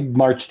tried,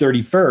 March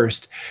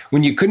 31st,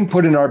 when you couldn't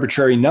put an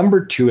arbitrary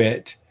number to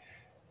it,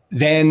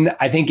 then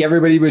I think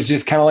everybody was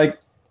just kind of like,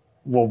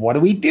 well, what do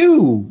we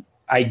do?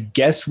 I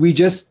guess we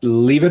just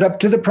leave it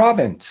up to the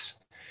province.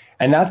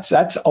 And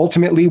that's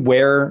ultimately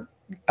where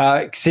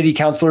city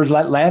councillors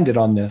landed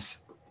on this.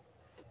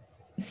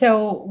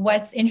 So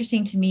what's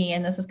interesting to me,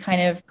 and this is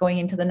kind of going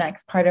into the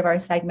next part of our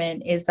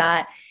segment, is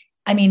that,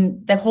 I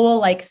mean, the whole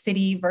like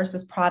city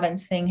versus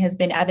province thing has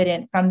been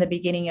evident from the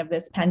beginning of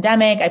this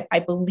pandemic. I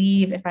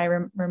believe, if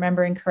I'm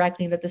remembering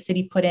correctly, that the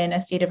city put in a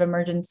state of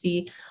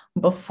emergency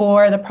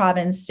before the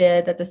province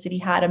did, that the city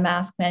had a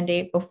mask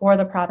mandate before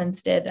the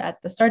province did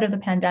at the start of the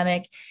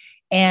pandemic.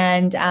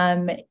 And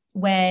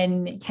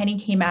when Kenny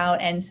came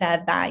out and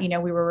said that,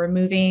 we were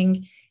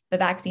removing the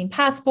vaccine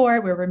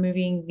passport, we're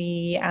removing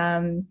the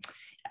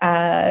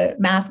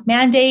mask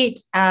mandate,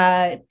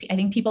 I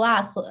think people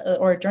asked,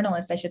 or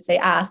journalists, I should say,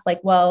 asked like,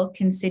 well,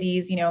 can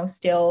cities,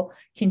 still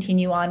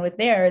continue on with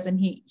theirs? And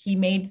he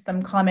made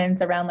some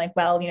comments around like,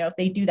 well, if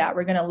they do that,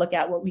 we're going to look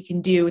at what we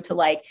can do to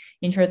like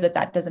ensure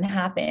that doesn't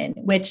happen,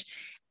 which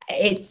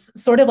it's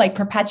sort of like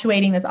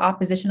perpetuating this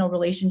oppositional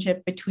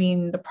relationship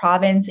between the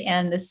province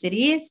and the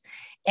cities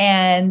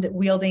and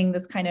wielding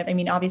this kind of,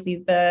 obviously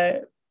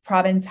the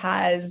province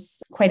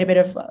has quite a bit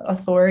of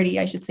authority,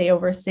 I should say,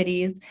 over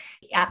cities.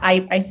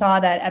 I saw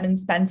that Evan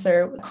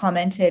Spencer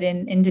commented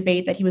in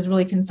debate that he was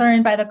really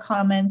concerned by the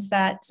comments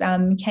that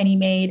Kenny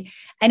made.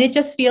 And it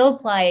just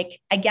feels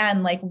like,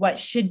 again, like what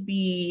should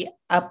be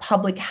a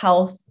public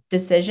health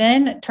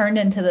decision turned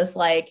into this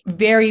like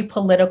very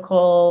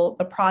political,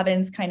 the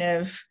province kind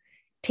of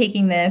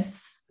taking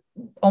this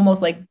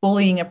almost like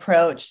bullying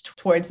approach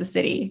towards the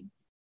city.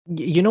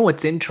 You know,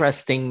 what's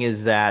interesting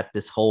is that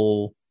this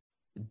whole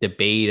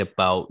debate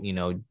about,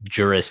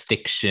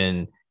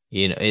 jurisdiction,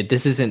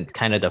 this isn't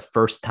kind of the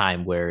first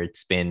time where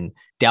it's been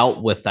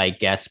dealt with, I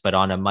guess, but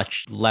on a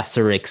much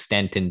lesser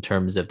extent in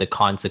terms of the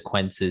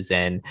consequences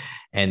and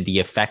the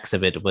effects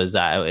of it. Was,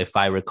 if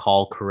I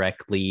recall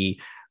correctly,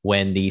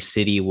 when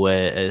city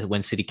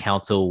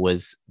council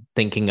was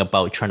thinking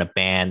about trying to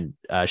ban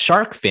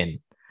shark fin,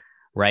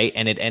 right?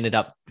 And it ended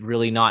up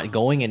really not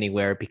going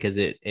anywhere because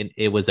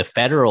it was a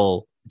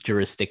federal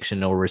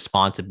jurisdiction or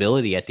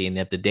responsibility at the end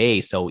of the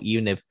day. So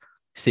even if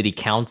city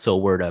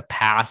council were to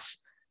pass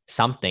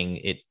something,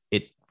 it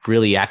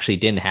really actually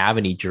didn't have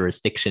any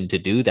jurisdiction to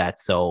do that.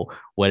 So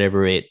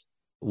whatever it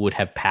would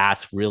have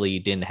passed really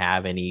didn't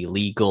have any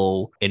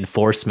legal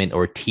enforcement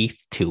or teeth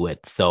to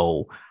it.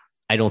 So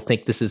I don't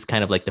think this is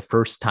kind of like the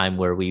first time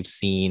where we've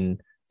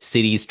seen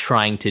cities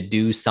trying to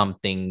do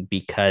something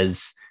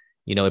because,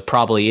 it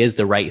probably is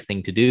the right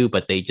thing to do,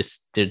 but they're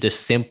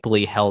just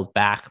simply held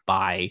back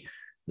by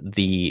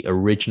the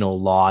original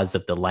laws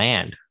of the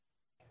land.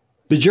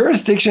 The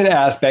jurisdiction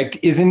aspect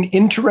is an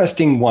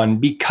interesting one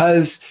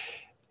because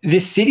the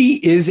city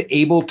is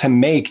able to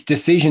make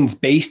decisions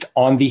based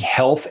on the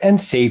health and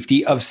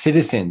safety of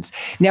citizens.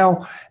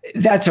 Now,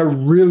 that's a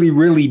really,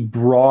 really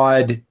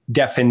broad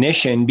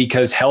definition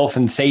because health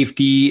and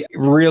safety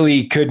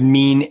really could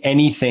mean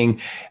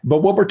anything. But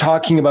what we're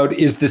talking about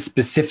is the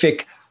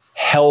specific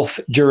health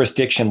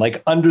jurisdiction,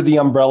 like under the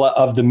umbrella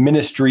of the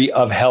Ministry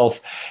of Health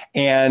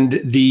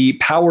and the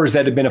powers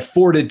that have been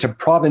afforded to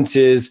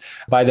provinces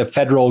by the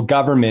federal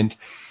government.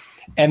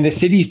 And the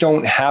cities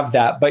don't have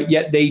that, but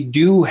yet they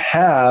do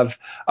have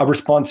a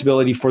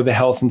responsibility for the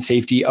health and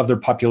safety of their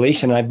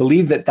population. And I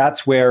believe that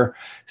that's where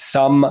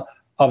some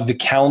of the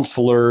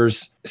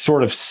councillors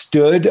sort of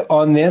stood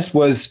on this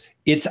was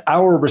it's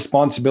our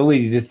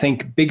responsibility to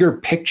think bigger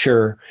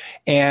picture.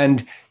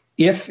 And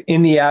if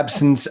in the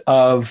absence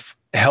of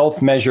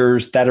health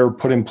measures that are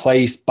put in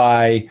place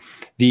by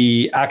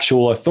the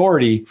actual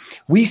authority,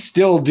 we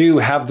still do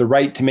have the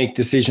right to make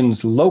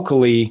decisions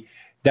locally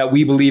that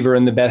we believe are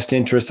in the best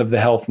interest of the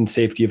health and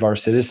safety of our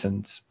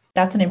citizens.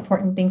 That's an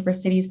important thing for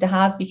cities to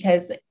have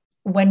because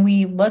when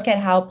we look at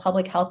how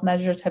public health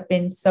measures have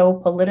been so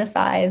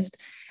politicized,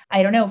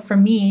 I don't know, for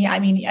me, I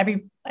mean,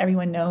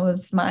 everyone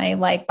knows my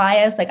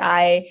bias.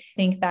 I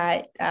think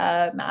that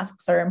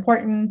masks are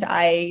important.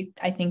 I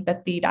think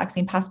that the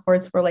vaccine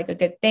passports were a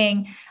good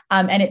thing.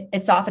 And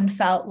it's often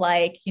felt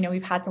like,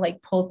 we've had to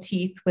pull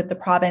teeth with the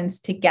province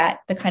to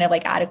get the kind of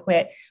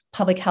adequate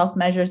public health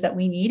measures that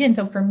we need. And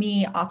so for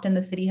me, often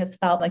the city has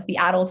felt like the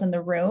adult in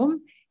the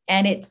room.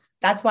 And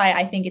that's why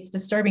I think it's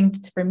disturbing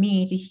for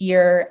me to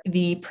hear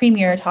the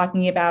premier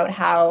talking about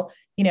how,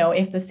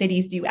 if the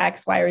cities do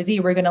X, Y, or Z,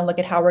 we're going to look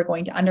at how we're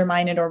going to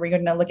undermine it, or we're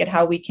going to look at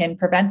how we can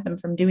prevent them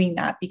from doing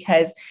that,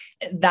 because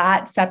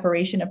that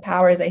separation of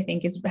powers, I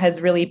think, has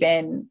really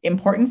been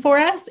important for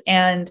us.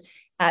 And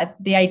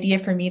the idea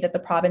for me that the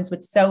province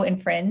would so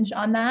infringe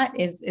on that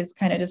is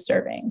kind of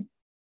disturbing.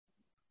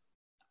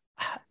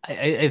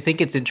 I think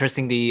it's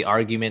interesting, the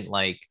argument,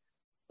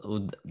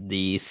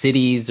 the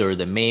cities or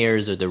the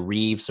mayors or the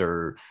reeves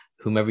or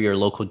whomever your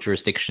local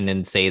jurisdiction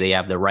and say they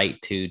have the right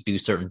to do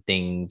certain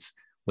things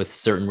with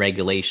certain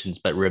regulations.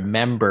 But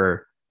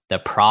remember, the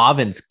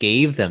province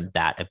gave them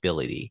that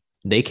ability.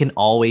 They can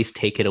always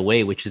take it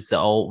away, which is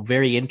all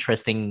very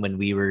interesting when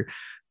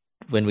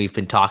we've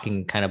been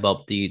talking kind of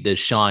about the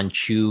Sean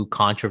Chu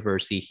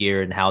controversy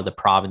here and how the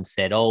province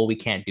said, oh, we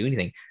can't do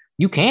anything.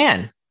 You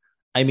can.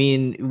 I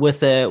mean,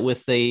 with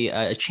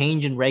a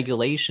change in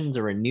regulations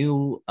or a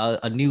new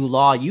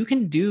law, you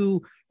can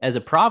do as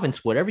a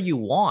province whatever you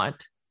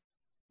want,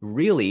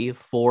 really,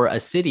 for a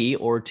city,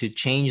 or to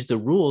change the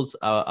rules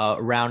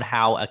around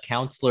how a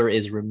councillor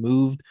is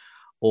removed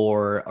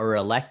or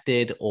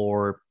elected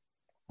or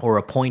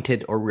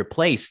appointed or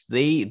replaced.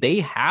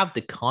 They have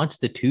the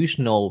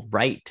constitutional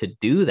right to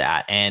do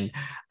that. And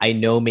I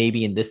know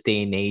maybe in this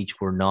day and age,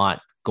 we're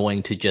not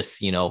going to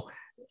just,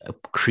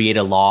 create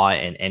a law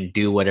and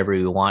do whatever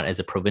we want as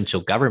a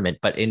provincial government.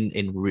 But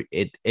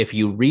if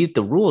you read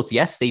the rules,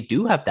 yes, they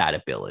do have that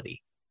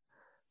ability.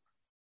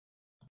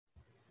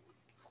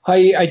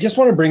 I just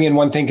want to bring in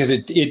one thing because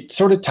it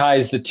sort of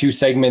ties the two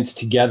segments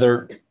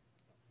together.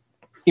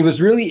 It was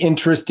really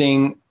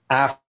interesting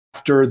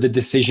after the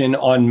decision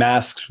on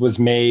masks was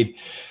made,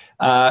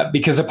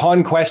 because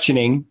upon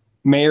questioning,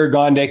 Mayor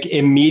Gondek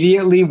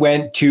immediately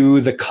went to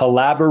the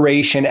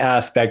collaboration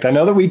aspect. I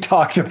know that we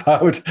talked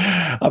about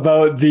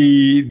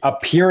the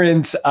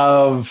appearance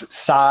of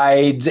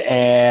sides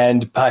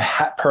and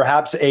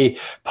perhaps a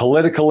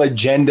political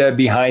agenda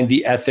behind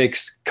the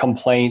ethics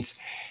complaints.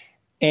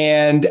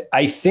 And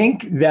I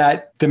think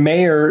that the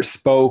mayor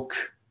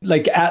spoke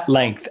like at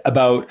length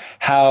about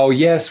how,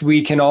 yes,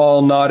 we can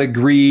all not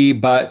agree,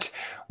 but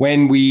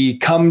when we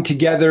come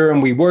together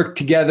and we work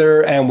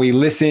together and we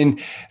listen.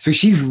 So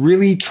she's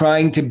really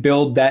trying to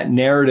build that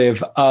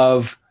narrative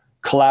of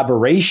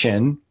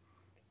collaboration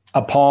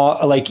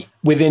upon, like,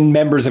 within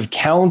members of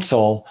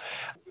council.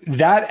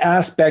 That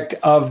aspect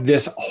of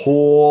this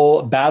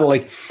whole battle,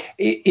 like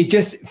it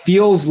just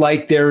feels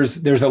like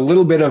there's a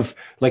little bit of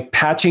like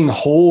patching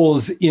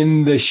holes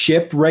in the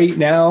ship right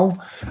now,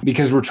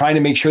 because we're trying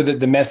to make sure that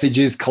the message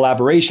is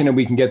collaboration and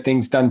we can get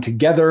things done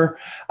together,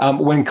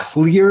 when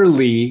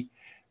clearly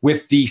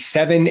with the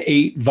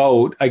 7-8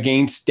 vote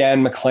against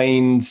Dan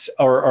McLean's,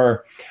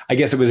 or I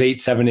guess it was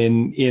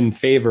 8-7 in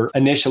favor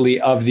initially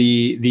of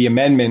the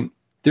amendment,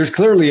 there's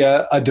clearly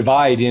a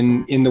divide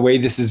in the way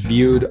this is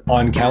viewed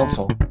on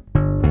council.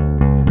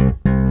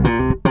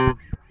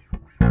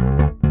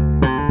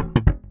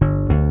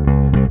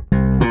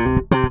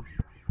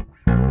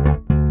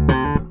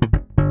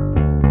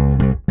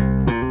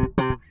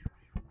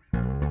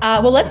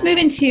 Well, let's move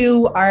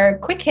into our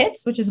quick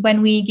hits, which is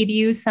when we give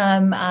you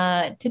some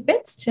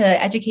tidbits to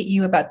educate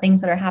you about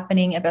things that are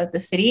happening about the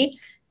city.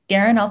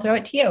 Darren, I'll throw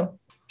it to you.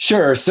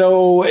 Sure.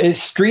 So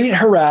street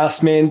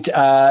harassment,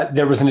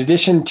 there was an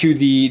addition to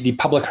the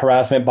public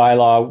harassment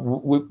bylaw,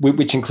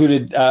 which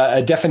included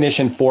a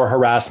definition for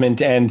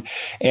harassment and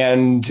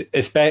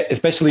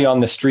especially on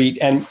the street.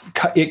 And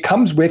it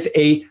comes with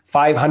a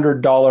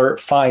 $500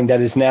 fine that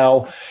is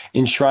now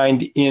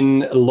enshrined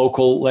in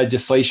local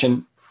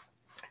legislation.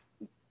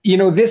 You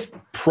know, this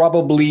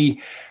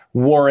probably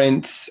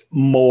warrants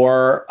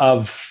more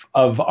of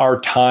our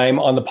time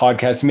on the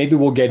podcast. Maybe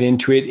we'll get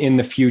into it in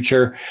the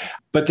future.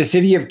 But the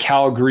city of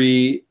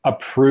Calgary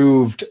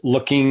approved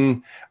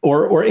looking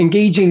or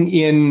engaging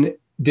in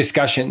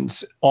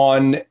discussions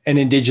on an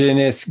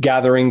Indigenous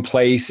gathering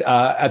place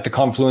at the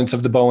confluence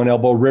of the Bow and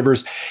Elbow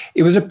Rivers.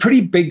 It was a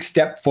pretty big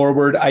step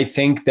forward. I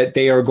think that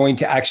they are going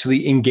to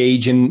actually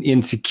engage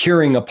in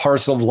securing a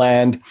parcel of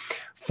land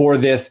for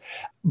this.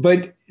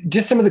 But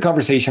just some of the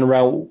conversation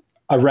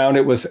around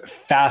it was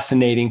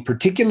fascinating,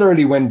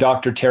 particularly when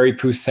Dr. Terry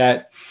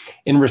Poussette,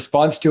 in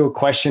response to a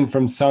question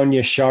from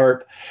Sonia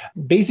Sharp,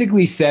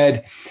 basically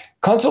said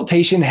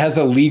consultation has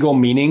a legal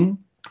meaning,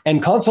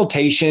 and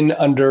consultation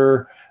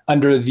under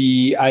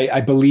the,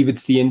 I believe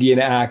it's the Indian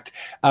Act,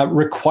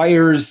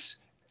 requires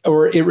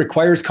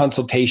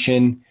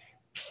consultation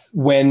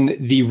when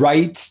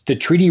the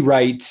treaty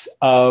rights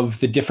of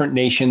the different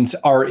nations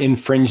are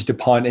infringed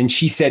upon. And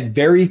she said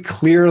very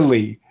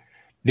clearly,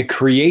 the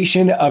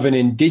creation of an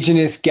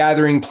Indigenous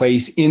gathering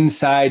place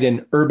inside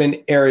an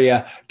urban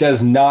area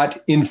does not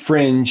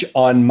infringe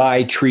on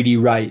my treaty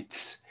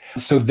rights.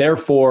 So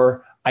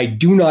therefore, I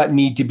do not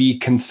need to be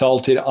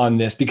consulted on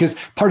this, because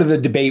part of the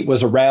debate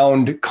was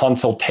around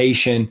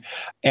consultation.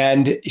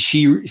 And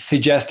she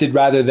suggested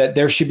rather that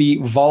there should be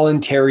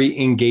voluntary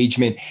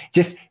engagement.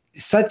 Just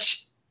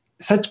such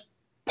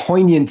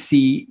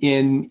poignancy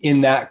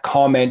in that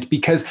comment,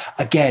 because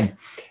again,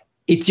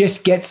 it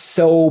just gets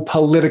so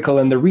political,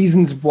 and the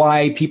reasons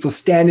why people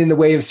stand in the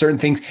way of certain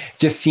things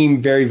just seem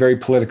very, very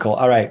political.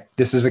 All right,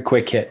 this is a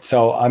quick hit,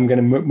 so I'm going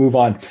to move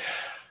on.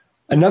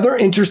 Another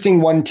interesting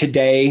one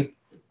today,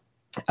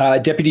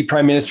 Deputy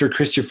Prime Minister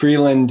Chrystia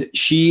Freeland,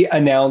 she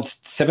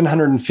announced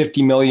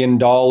 $750 million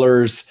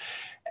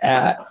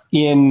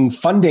in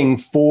funding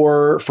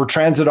for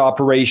transit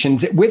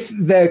operations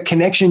with the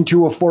connection to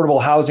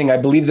affordable housing. I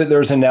believe that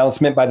there's an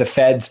announcement by the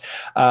feds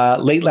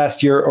late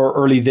last year or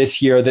early this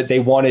year that they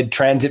wanted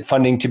transit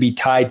funding to be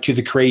tied to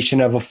the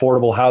creation of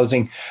affordable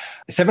housing.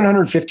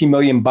 $750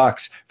 million.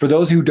 For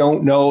those who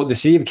don't know, the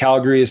city of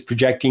Calgary is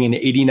projecting an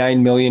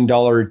 $89 million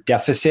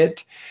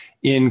deficit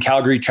in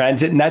Calgary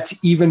Transit, and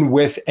that's even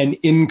with an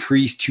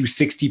increase to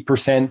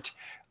 60%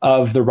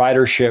 of the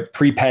ridership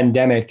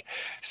pre-pandemic.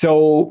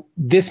 So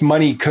this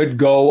money could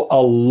go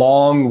a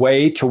long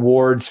way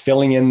towards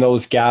filling in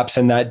those gaps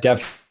and that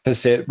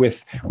deficit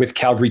with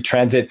Calgary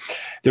Transit.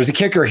 There's a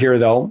kicker here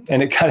though,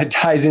 and it kind of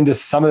ties into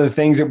some of the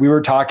things that we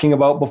were talking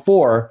about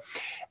before,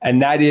 and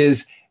that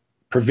is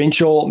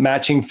provincial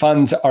matching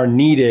funds are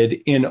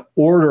needed in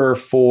order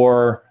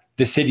for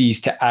the cities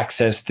to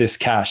access this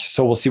cash.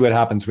 So we'll see what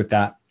happens with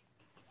that.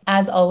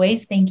 As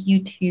always, thank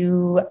you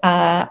to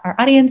our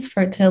audience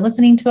for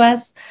listening to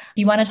us. If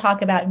you want to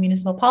talk about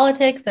municipal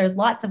politics, there's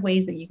lots of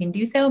ways that you can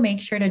do so. Make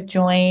sure to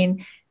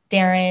join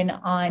Darren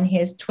on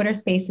his Twitter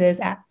Spaces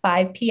at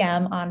 5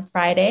 p.m. on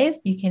Fridays.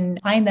 You can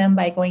find them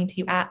by going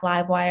to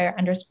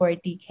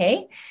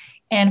 @livewire_DK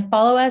and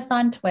follow us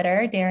on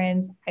Twitter.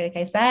 Darren's, like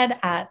I said,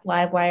 at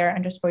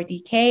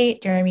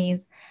livewire_DK.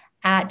 Jeremy's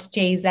at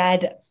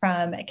JZ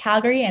from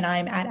Calgary, and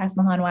I'm at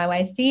Esmahan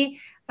YYC.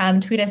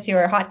 Tweet us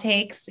your hot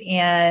takes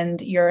and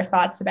your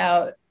thoughts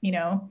about,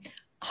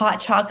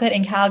 hot chocolate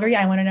in Calgary.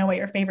 I want to know what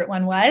your favorite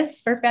one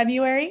was for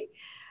February.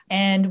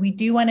 And we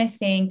do want to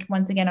thank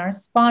once again our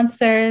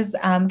sponsors,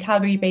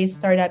 Calgary-based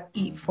startup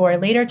Eat for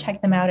Later.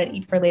 Check them out at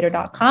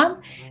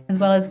eatforlater.com, as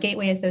well as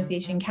Gateway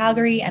Association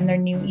Calgary and their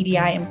new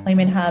EDI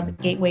employment hub,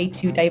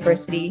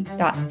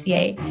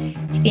 gateway2diversity.ca.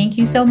 Thank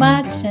you so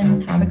much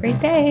and have a great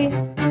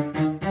day.